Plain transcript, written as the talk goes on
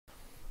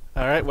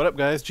Alright, what up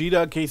guys?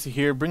 gdoggcasey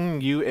here,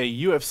 bringing you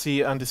a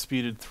UFC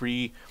Undisputed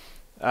 3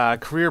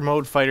 career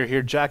mode fighter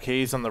here. Jack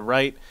Hayes on the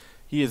right.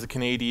 He is a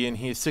Canadian.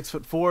 He is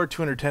 6'4",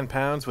 210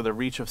 pounds with a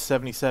reach of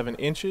 77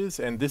 inches,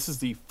 and this is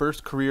the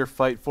first career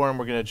fight for him.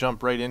 We're going to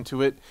jump right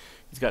into it.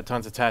 He's got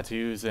tons of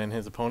tattoos, and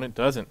his opponent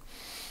doesn't.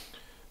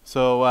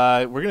 So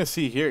we're going to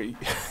see here.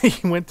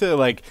 He went to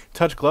like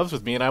touch gloves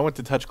with me, and I went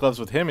to touch gloves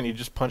with him, and he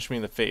just punched me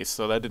in the face.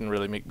 So that didn't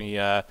really make me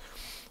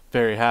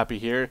very happy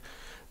here.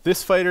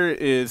 This fighter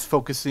is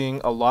focusing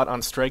a lot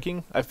on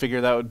striking. I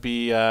figure that would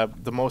be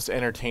the most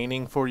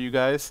entertaining for you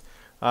guys.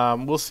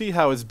 We'll see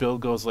how his build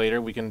goes later.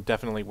 We can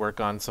definitely work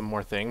on some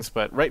more things,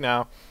 but right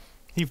now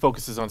he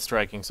focuses on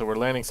striking. So we're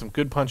landing some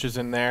good punches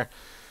in there,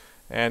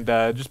 and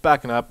just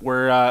backing up.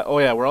 We're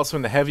we're also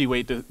in the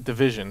heavyweight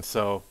division.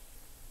 So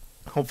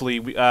hopefully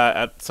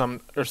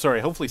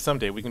hopefully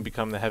someday we can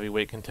become the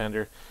heavyweight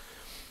contender.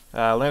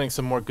 Landing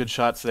some more good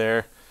shots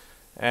there.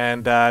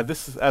 And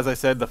this is, as I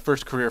said, the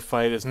first career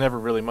fight is never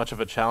really much of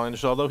a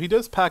challenge, although he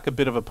does pack a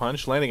bit of a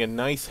punch, landing a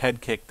nice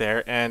head kick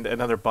there and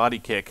another body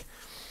kick.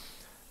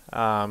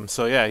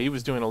 So yeah, he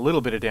was doing a little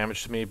bit of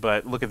damage to me,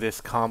 but look at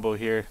this combo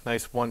here.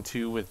 Nice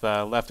 1-2 with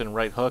left and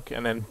right hook,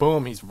 and then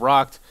boom, he's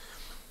rocked,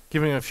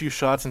 giving him a few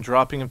shots and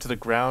dropping him to the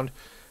ground.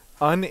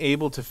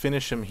 Unable to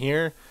finish him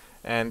here,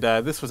 and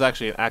this was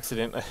actually an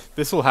accident.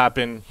 This will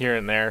happen here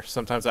and there.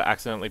 Sometimes I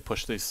accidentally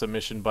push the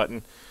submission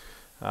button.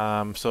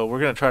 So we're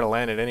going to try to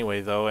land it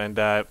anyway, though,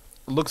 and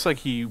looks like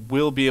he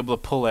will be able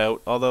to pull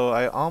out, although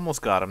I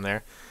almost got him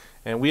there.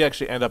 And we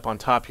actually end up on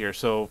top here,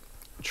 so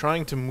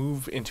trying to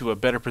move into a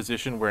better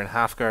position. We're in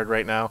half guard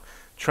right now,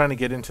 trying to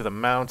get into the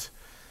mount,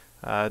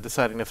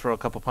 deciding to throw a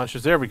couple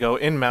punches. There we go,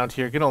 in mount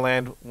here, going to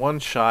land one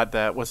shot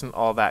that wasn't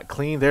all that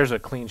clean. There's a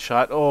clean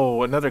shot.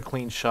 Oh, another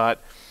clean shot.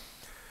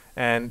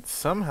 And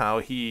somehow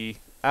he,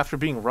 after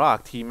being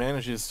rocked, he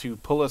manages to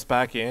pull us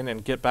back in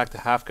and get back to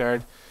half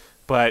guard.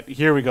 But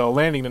here we go,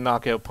 landing the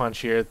knockout punch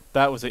here.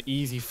 That was an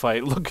easy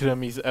fight. Look at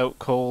him, he's out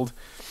cold.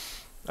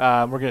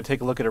 We're going to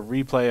take a look at a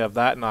replay of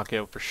that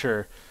knockout for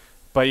sure.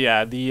 But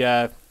yeah,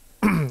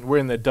 we're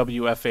in the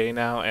WFA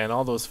now, and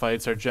all those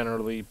fights are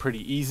generally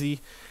pretty easy.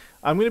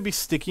 I'm going to be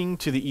sticking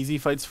to the easy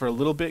fights for a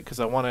little bit because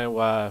I want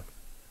to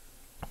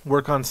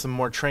work on some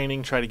more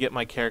training, try to get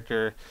my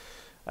character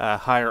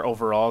higher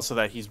overall so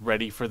that he's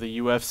ready for the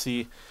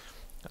UFC.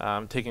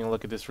 Taking a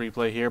look at this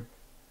replay here.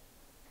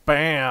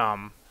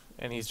 Bam!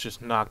 And he's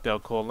just knocked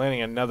out cold,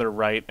 landing another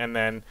right, and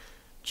then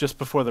just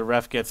before the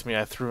ref gets me,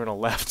 I threw in a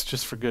left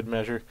just for good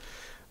measure.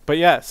 But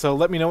yeah, so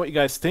let me know what you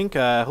guys think.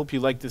 I hope you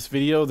liked this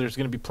video. There's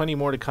going to be plenty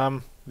more to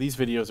come. These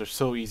videos are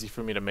so easy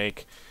for me to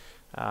make.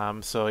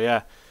 So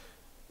yeah,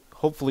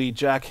 hopefully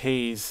Jack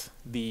Hayes,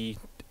 the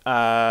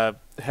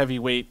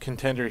heavyweight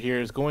contender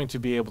here, is going to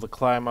be able to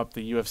climb up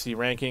the UFC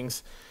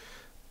rankings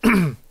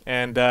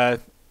and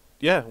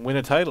yeah, win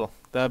a title.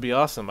 That would be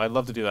awesome. I'd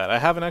love to do that. I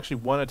haven't actually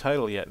won a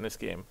title yet in this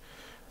game.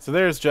 So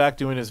there's Jack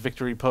doing his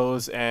victory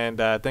pose, and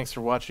thanks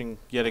for watching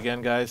yet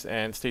again, guys,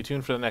 and stay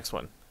tuned for the next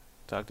one.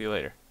 Talk to you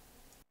later.